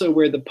also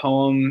where the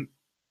poem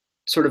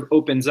sort of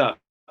opens up,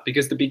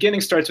 because the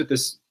beginning starts with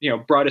this,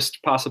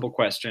 broadest possible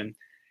question.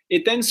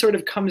 It then sort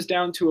of comes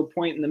down to a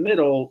point in the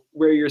middle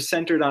where you're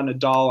centered on a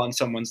doll on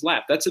someone's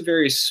lap. That's a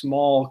very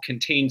small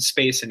contained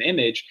space and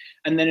image.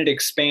 And then it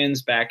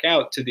expands back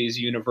out to these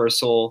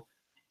universal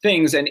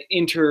things, and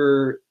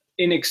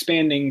in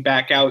expanding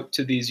back out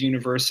to these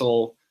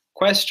universal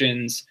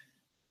questions,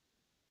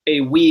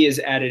 a we is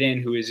added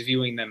in who is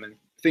viewing them and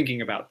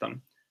thinking about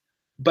them.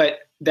 But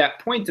that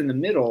point in the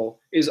middle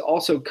is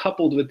also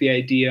coupled with the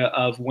idea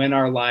of when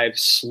our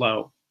lives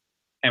slow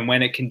and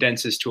when it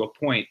condenses to a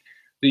point.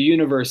 The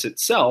universe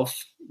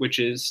itself, which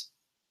is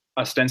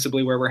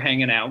ostensibly where we're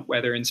hanging out,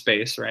 whether in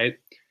space, right?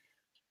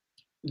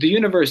 The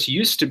universe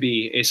used to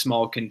be a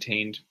small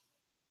contained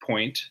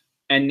point,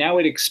 and now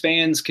it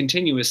expands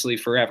continuously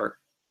forever.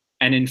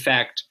 And in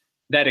fact,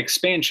 that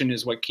expansion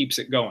is what keeps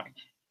it going.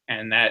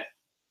 And that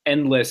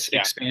endless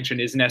expansion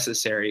is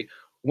necessary.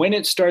 When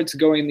it starts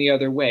going the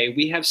other way,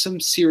 we have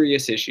some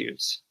serious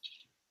issues.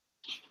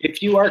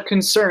 If you are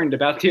concerned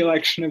about the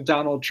election of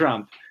Donald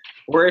Trump,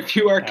 or if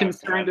you are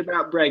concerned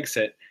about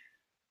Brexit,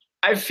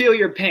 I feel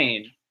your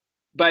pain.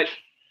 But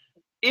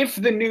if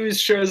the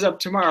news shows up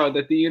tomorrow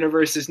that the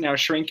universe is now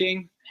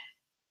shrinking,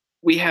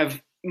 we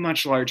have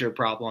much larger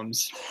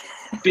problems,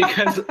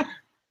 because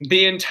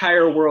the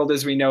entire world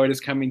as we know it is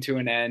coming to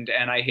an end.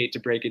 And I hate to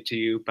break it to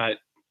you, but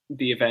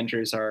the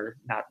Avengers are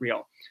not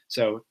real.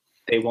 So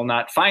they will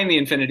not find the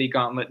Infinity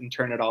Gauntlet and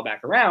turn it all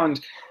back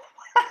around.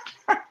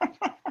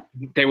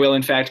 They will,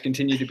 in fact,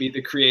 continue to be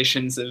the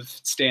creations of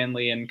Stan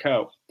Lee and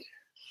co.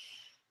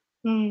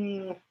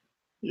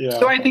 Yeah.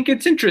 So I think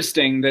it's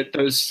interesting that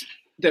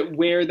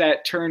where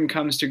that turn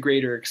comes to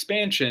greater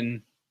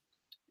expansion,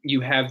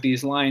 you have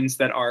these lines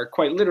that are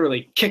quite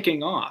literally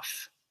kicking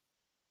off.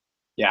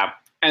 Yeah.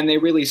 And they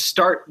really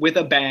start with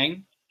a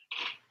bang,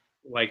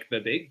 like the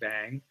Big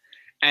Bang,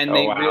 and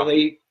they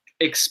really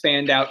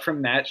expand out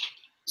from that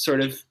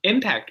sort of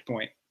impact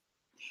point.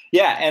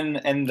 Yeah,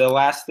 and the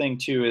last thing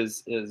too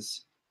is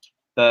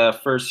the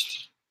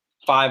first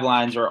 5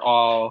 lines are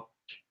all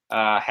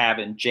have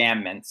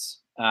enjambments,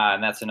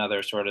 and that's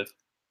another sort of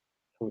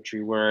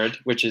poetry word,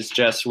 which is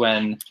just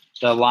when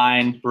the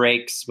line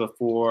breaks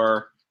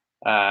before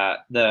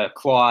the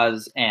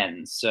clause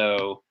ends.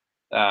 So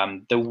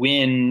the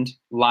wind,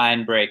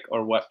 line break,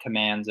 or what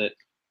commands it,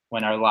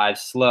 when our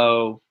lives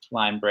slow,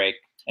 line break,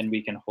 and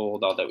we can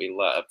hold all that we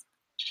love.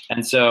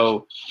 And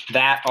so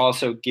that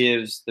also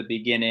gives the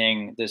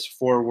beginning this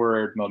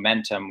forward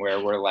momentum where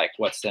we're like,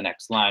 what's the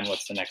next line?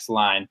 What's the next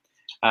line?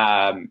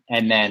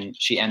 And then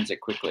she ends it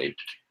quickly.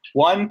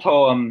 One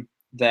poem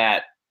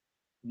that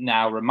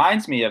now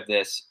reminds me of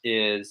this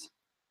is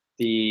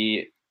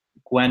the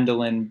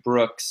Gwendolyn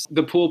Brooks.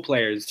 The Pool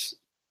Players.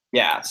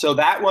 Yeah, so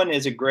that one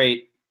is a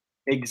great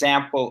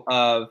example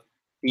of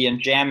the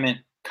enjambment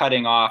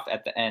cutting off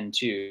at the end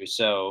too.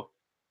 So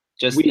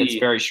it's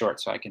very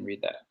short, so I can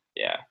read that.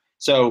 Yeah.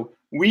 So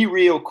we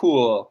real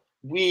cool,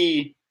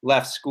 we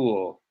left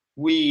school,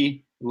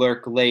 we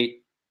lurk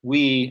late,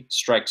 we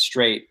strike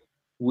straight,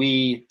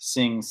 we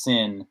sing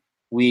sin,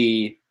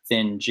 we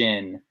thin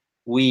gin,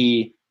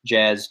 we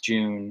jazz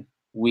June,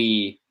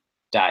 we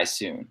die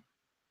soon.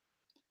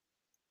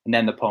 And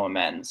then the poem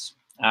ends.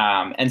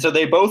 And so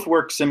they both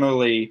work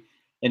similarly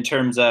in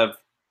terms of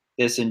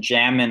this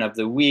enjambment of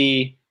the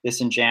we,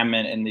 this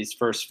enjambment in these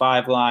first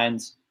 5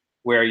 lines,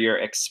 where you're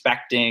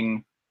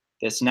expecting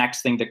this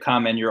next thing to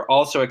come, and you're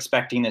also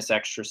expecting this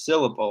extra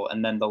syllable,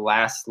 and then the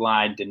last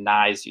line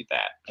denies you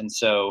that. And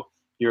so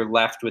you're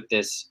left with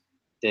this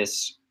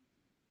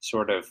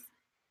sort of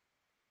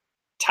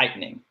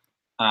tightening.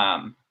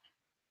 I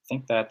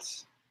think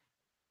that's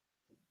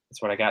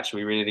what I got. Should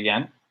we read it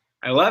again?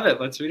 I love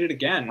it. Let's read it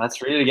again.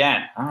 Let's read it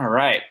again. All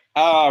right.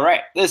 All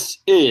right. This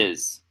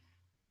is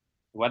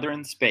Weather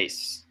in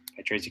Space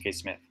by Tracy K.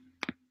 Smith.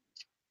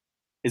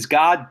 Is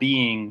God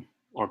being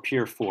or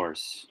pure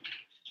force,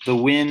 the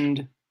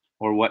wind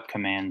or what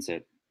commands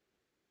it?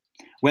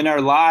 When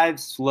our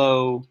lives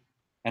slow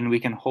and we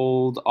can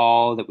hold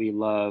all that we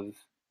love,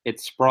 it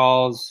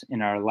sprawls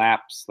in our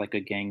laps like a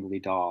gangly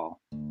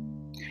doll.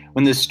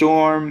 When the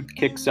storm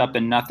kicks up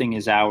and nothing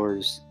is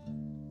ours,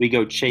 we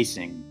go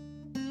chasing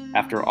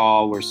after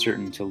all we're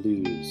certain to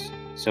lose,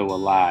 so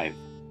alive,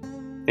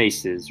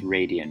 faces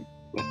radiant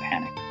with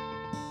panic.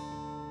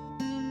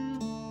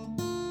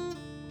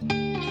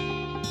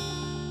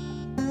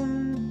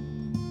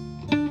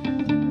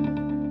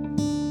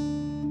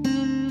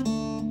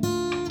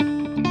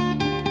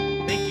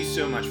 Thank you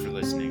so much for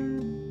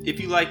listening.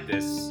 If you like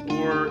this,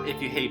 or if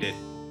you hate it,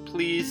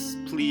 please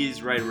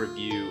write a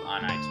review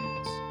on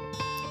iTunes.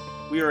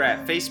 We are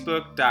at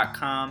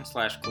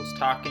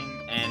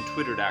facebook.com/closetalking and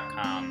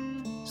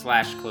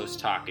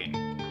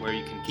twitter.com/closetalking, where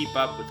you can keep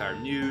up with our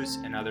news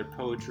and other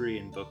poetry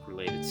and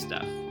book-related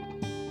stuff.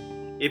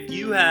 If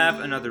you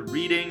have another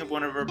reading of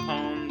one of our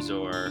poems,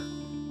 or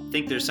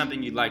think there's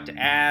something you'd like to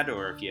add,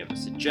 or if you have a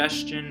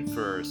suggestion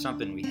for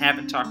something we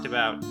haven't talked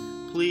about,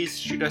 please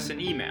shoot us an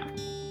email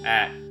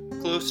at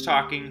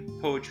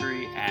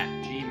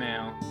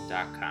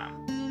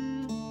closetalkingpoetry@gmail.com.